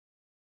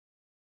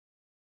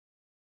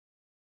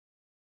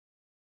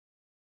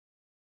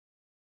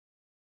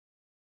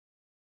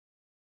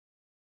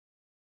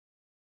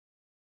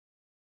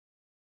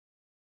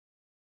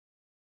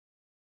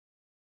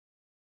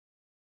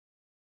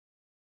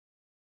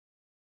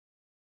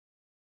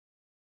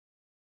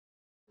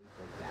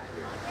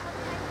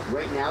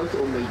Right now it's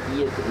owned by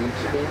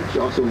Alexandria. She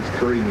also owns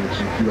Curry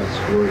Mansion, U.S.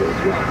 Florida as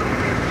well.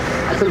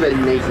 That's some of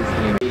the nicest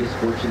game. He made his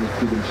fortune in the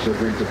Cuban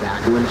sugar and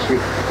tobacco industry,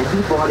 and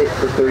he bought it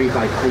for $3,500.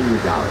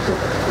 So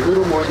a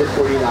little more than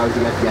 $40 he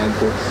got down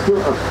for.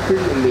 Still a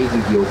pretty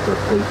amazing deal for a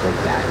place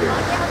like that here.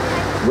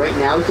 Right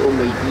now it's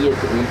owned by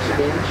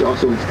Alexandria. She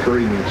also owns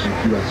Curry Mansion,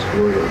 U.S.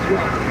 Florida as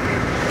well.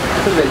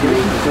 From the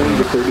 1920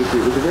 to 33,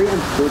 it was a very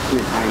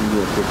unfortunate time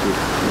in U.S. history.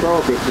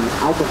 Prohibition,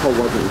 alcohol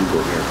wasn't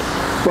legal here.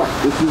 But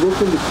if you look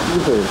in the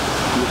keyhole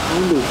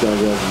behind those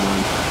guardrails of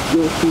mine,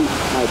 you'll see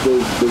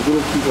those little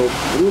keyholes,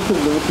 and you'll put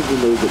lanterns in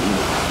those at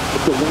night.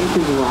 If the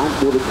lanterns were on,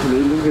 well, the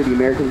Canadians or the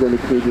Americans on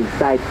the Canadian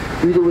side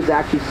knew that it was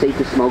actually safe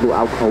to smuggle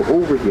alcohol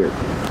over here.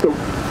 So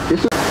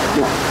this was,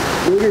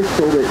 later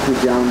sold it to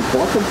John,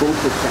 bought the boat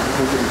for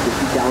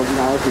 $750,000,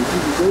 and he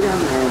could go down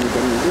the island and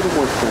getting a little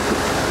more expensive.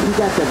 He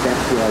got the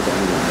best deal of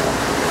anyone else.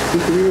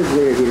 3 years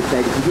later, he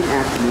decided he didn't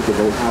actually need the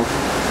boathouse.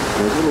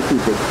 It was a little too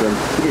big for him.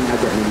 He didn't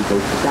have that many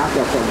boats. He stopped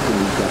out front to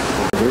meet up.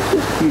 There's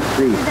just huge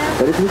trees.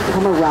 But if you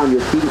come around,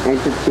 you'll see the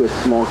entrance to a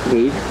small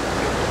cave.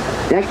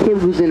 That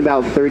cave was in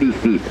about 30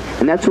 feet.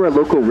 And that's where a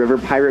local river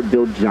pirate,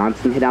 Bill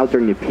Johnson, hid out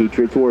during the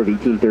Patriots War of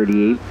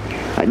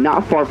 1838.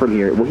 Not far from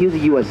here, well, he was a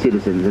U.S.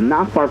 citizen, and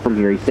not far from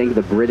here, he sank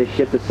the British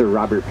ship, the Sir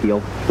Robert Peel,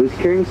 who was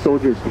carrying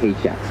soldiers'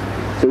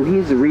 paychecks. So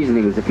his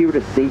reasoning was if he were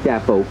to sink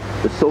that boat,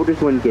 the soldiers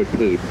wouldn't get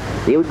paid.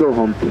 They would go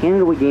home,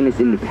 Canada would gain its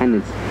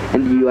independence,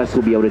 and the U.S.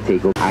 would be able to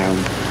take over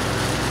Ireland.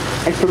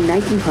 And from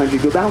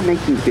 1900 to about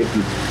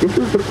 1950, this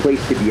was the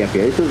place to be up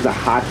here. This was the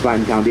hot spot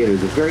in town. There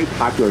was a very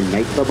popular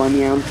nightclub on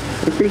the island,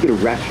 a pretty good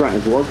restaurant,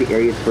 as well as the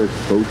area's first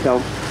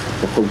hotel.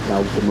 The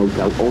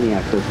motel, only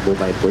accessible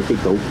by a birthday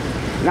boat.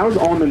 And that was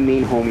all in the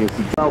main home you'll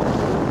see. Well,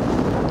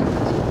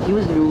 he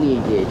was newly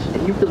engaged,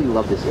 and he really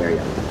loved this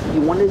area. He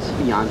wanted his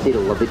fiancée to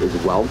love it as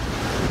well.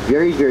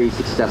 Very, very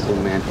successful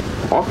man.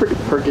 Offered to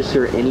purchase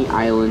her any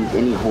island,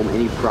 any home,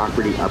 any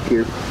property up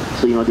here.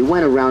 So, they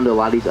went around to a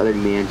lot of these other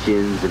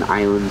mansions and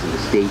islands and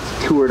estates,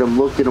 toured them,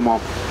 looked at them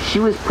all. She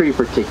was pretty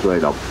particular,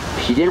 though.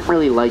 She didn't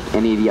really like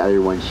any of the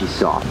other ones she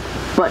saw.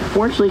 But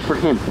fortunately for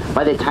him,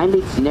 by the time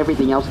they'd seen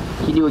everything else,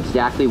 he knew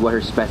exactly what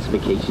her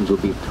specifications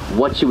would be,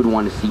 what she would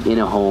want to see in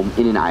a home,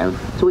 in an island.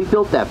 So he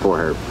built that for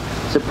her.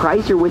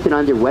 Surprised her with it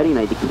on their wedding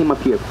night. They came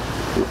up here.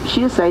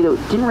 She decided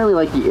that didn't really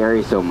like the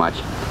area so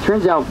much.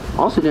 Turns out,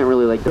 also didn't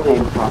really like the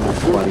home. Problem with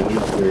flooding, any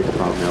serious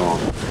problem at all.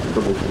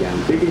 So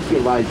you're going to see a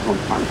lot of these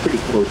homes pretty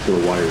close to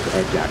the water's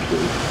edge,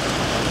 actually.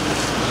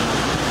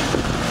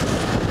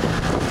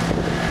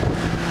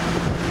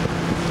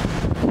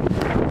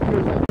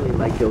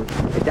 Like those,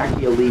 it's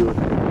actually illegal.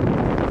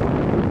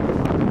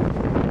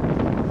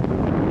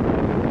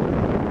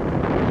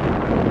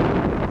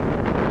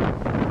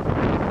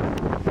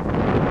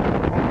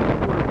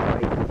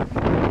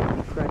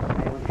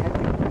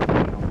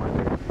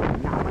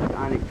 Not much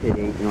on it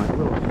today, a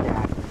little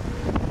shack,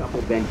 a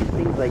couple benches,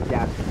 things like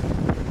that.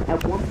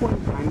 At one point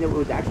in time, though, it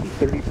was actually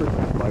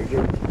 30% larger,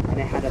 and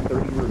it had a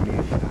 30-room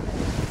mansion on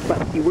it.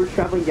 But see, we're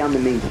traveling down the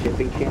main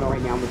shipping channel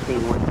right now in the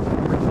same one.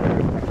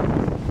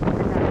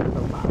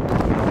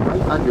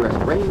 Right under us,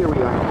 right here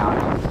we are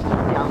now. It's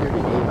still down there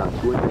today, about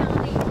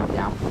 250 feet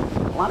down.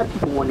 A lot of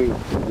people wondering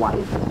why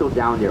it's still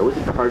down there. It was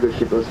a cargo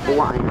ship, it was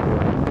full of iron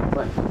ore,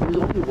 but it was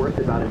only worth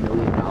about $1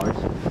 million.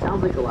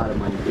 Sounds like a lot of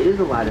money. It is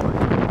a lot of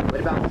money, but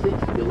about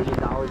 $6 billion in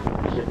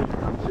shipping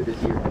comes through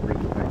this year every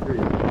year.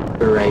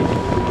 We're right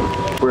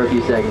for a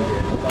few seconds.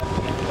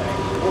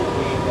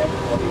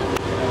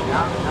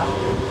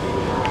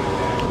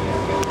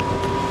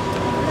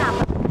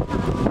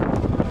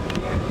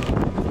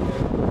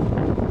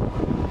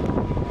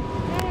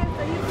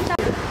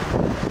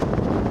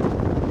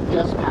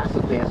 Just past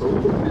the castle, a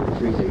little through the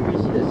trees there, you're going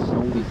to see the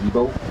stone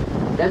gazebo.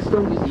 That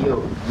stone gazebo,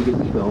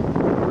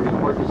 we're going to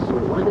mark this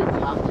sort of one of the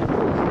top 10 places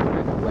to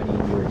have a wedding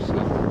in New York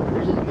State.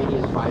 There's as many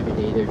as 5 a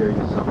day there during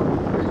the summer.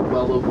 There's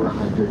well over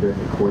 100 during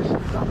the course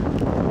of the summer.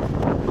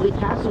 Well, the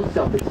castle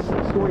itself, it's 6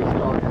 stories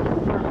tall, it has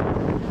over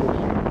 120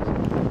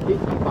 rooms,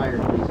 50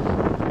 fireplaces,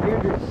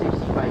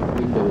 365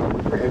 windows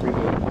for every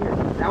day of the year.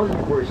 That was,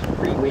 of course,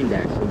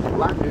 pre-Windex, so a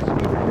lot of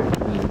newspapers are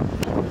clean.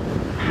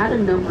 Had a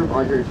number of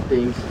other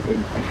things, and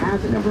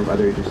has a number of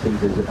other interesting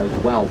things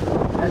as well.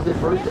 Has the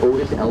first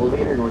oldest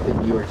elevator north of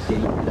New York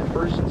City, and the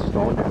first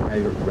installed in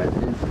private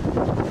residence.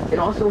 It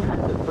also has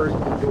the first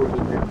indoor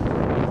in-ground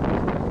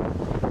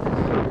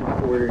servant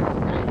quarters,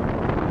 dining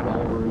rooms,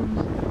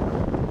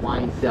 ballrooms,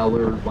 wine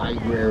cellar,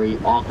 library,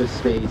 office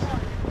space.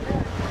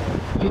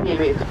 You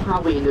name it, it's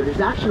probably in there. There's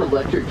actually an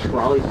electric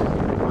trolley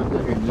system that runs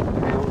underneath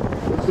now.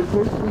 It's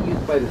supposedly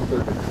used by the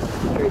servants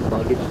to carry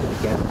luggage to the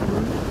guest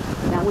room.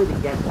 That way the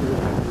guests can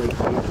isolate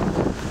space.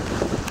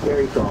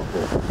 Very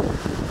thoughtful.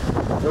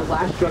 The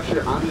last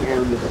structure on the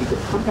island, you'll see the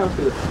pump house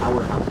or the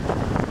powerhouse.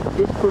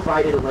 This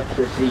provided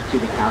electricity to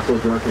the castle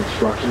during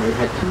construction. It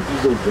had 2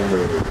 diesel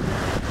generators.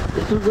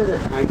 This was at a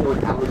time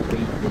when Alice Bay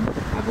didn't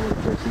have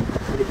electricity,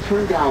 and it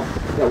turned out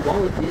that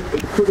while it did,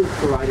 it could have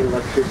provided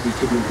electricity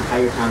to the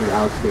entire town of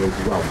Alice Bay as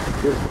well.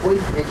 It was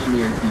quite an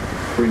engineering feat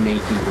for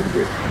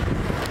 1900.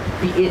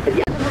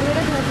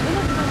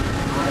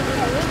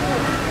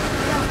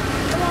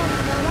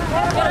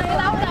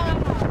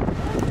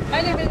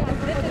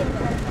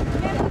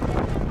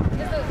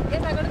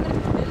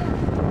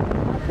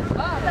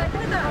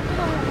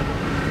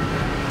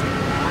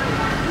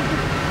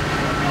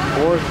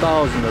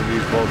 $4,000 of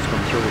these boats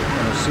come through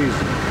in a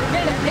season.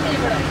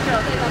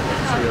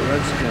 See a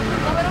redskin and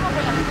a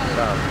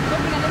top.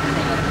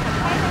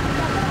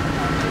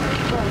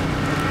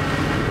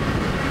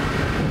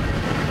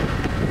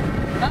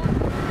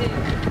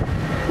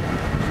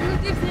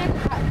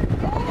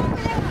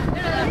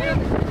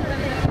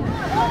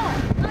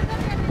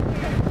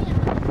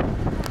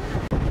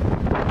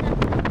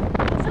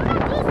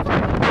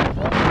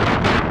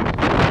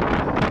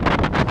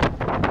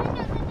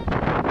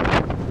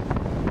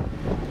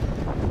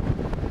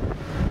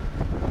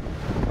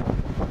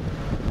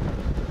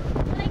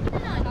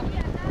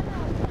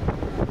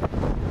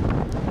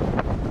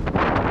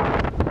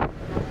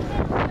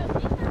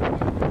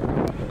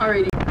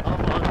 Alrighty.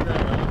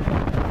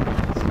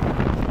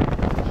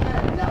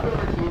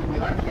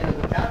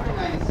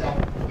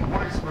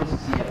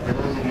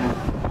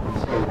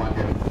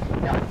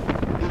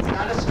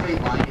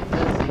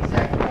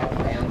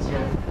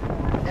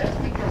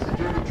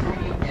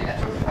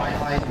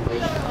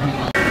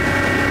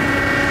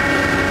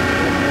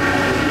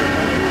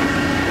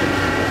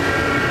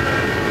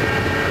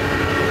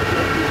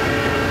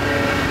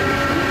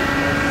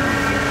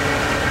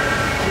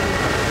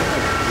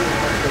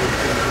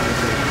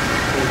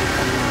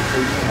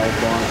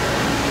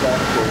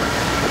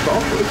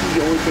 Golf is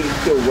the only thing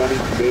still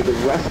running today. The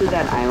rest of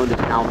that island is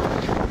now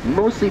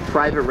mostly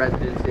private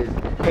residences.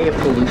 Pay a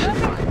pollution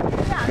fine.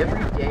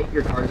 Every day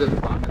your car's at the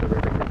bottom of the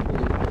river, you're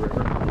polluting the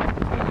river.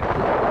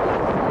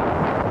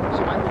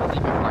 So I'm going to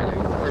leave your car there.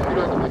 Because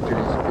if the winter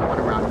is going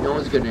around, no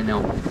one's going to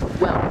know.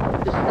 Well,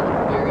 this is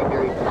a very,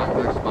 very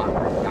popular spot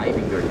for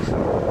diving during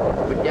summer.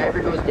 When a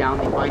diver goes down,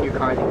 they find your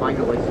car, they find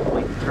your license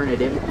plate, they turn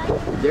it in,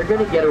 they're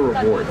going to get a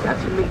reward.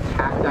 That's going to be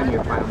tacked on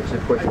your file, which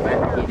of course is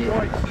allocated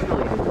and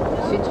accumulated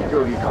since you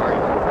drove your car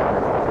into the river.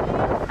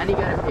 And you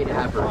got to pay to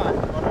have a reward.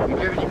 You've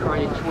driven your car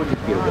into 200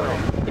 feet of water.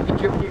 If you've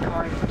driven your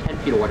car into 10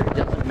 feet of water, it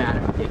doesn't matter.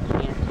 They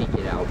can't take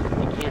it out.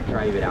 They can't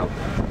drive it out.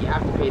 You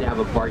have to pay to have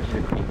a barge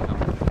and a crane come.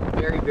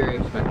 Very, very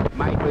expensive.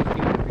 My advice to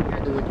you, if you're here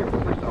in the winter,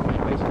 first off, my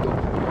advice is go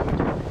for the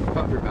winter.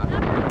 Cover about it.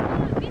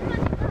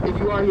 If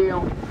you are here,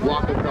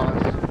 walk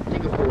across,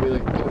 take a four-wheeler,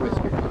 don't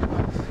risk your car.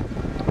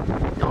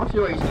 Now, if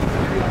you are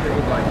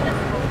very large.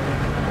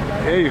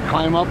 Yeah, you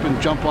climb up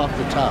and jump off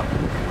the top.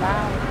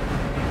 Wow.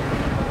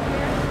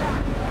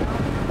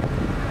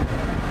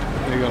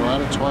 They got a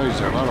lot of toys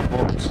there, a lot of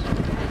boats.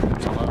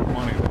 It's a lot of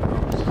money with those.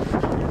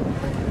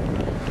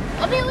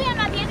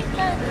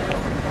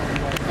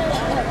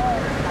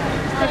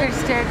 There's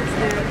stairs.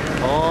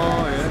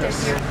 Oh,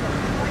 yes.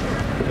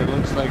 It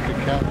looks like a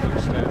Catholic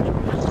statue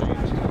of a saint.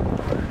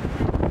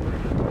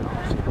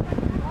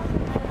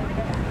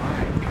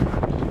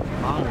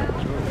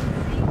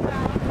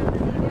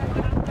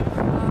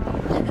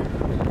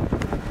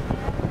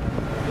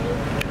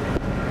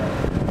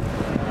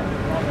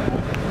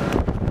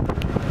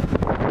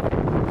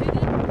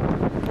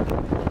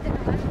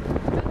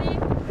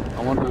 I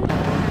wonder.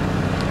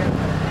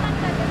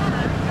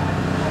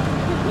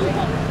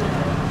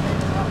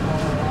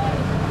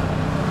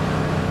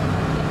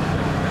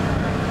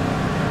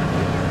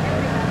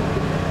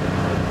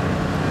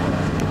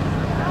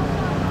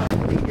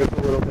 Just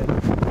a little bit.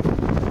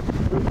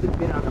 This has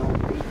been on the home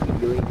for $18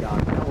 billion. That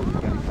was a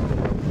junk.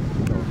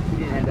 So he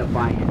didn't end up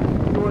buying it.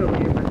 Royal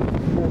Paper,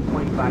 full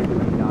 $25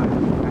 billion.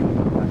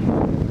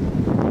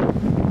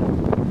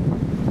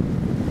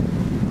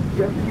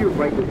 Just to your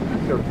right, the sea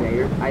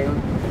surveyors. I own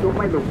still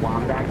by the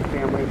Wombax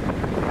family.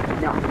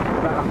 Now,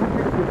 about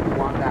 150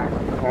 Wombacks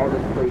call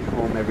this place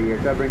home every year.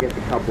 Governor gets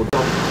a couple.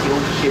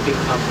 Steel shipping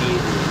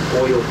companies,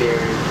 oil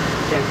barons,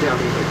 textile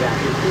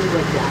manufacturers, things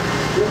like that.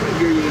 Every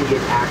year you're going to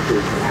get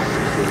actors and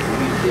actresses,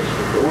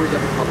 musicians, or the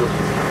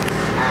publishing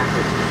companies,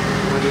 actors,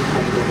 money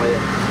homes on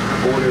the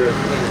border of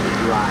Canada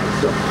Drive.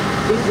 So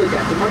things like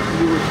that. So much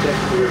newer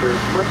section rivers,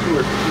 much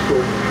newer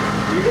people.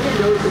 You're going to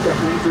notice that the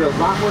homes are a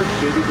lot more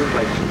shaded than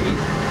by trees.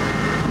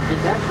 And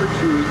that's for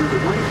two reasons.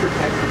 One is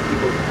protecting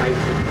people's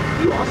privacy.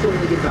 You also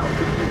only get about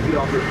 15 feet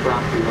off your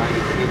property line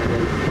if you're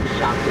going to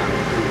shop down the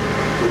street.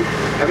 So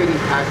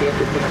everything's packed, they have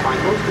to pay a fine.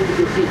 Most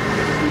people you'll see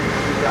just need to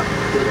speak up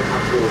so they're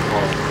comfortable with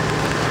all.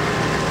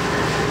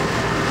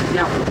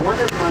 Now, one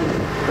of my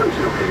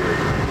personal favorites,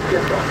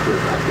 just off to the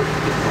side, is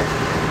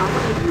how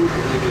many of you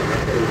believe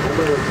that they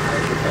will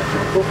retire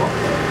professional football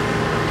player?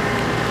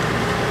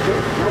 No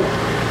one.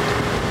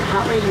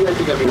 How many of you guys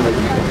think I've been like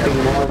anything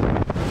more?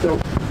 So,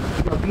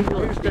 you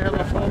know, used to have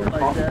a phone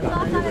like that.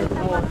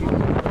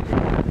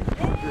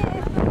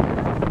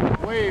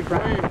 Wave.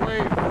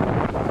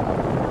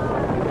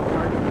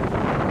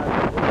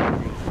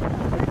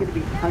 It's going to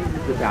be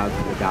hundreds of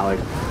thousands of dollars.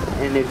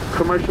 And the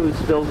commercial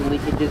spills and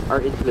leakages are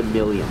into the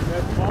millions. The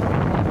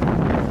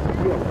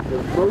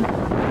most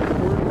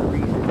important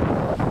reason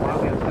why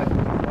we have such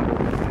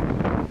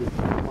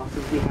a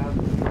muscles we have,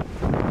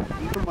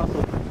 deeper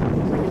muscle, it's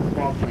like a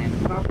small gland.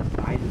 It's about the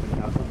size of a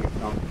nut on your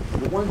thumb.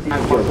 The ones that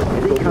have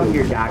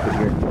stack of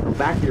beer. Go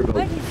back to your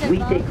boat. We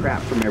take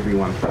crap from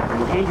everyone. And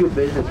we'll hand you a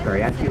business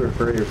card after you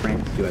refer your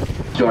friends to us.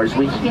 George,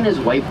 when he and his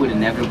wife would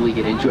inevitably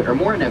get into it, or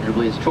more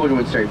inevitably, his children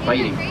would start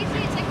fighting.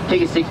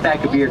 Take a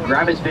 6-pack of beer,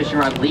 grab his fishing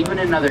rod, leave it in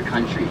another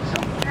country.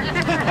 So,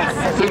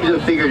 seems to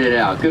have figured it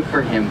out. Good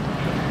for him.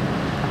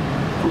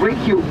 Right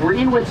here, we're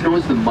in what's known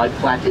as the mud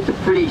flats. It's a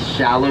pretty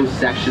shallow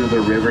section of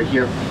the river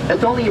here.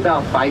 It's only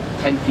about 5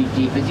 to 10 feet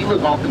deep. As you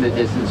look off in the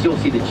distance, you'll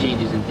see the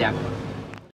changes in depth.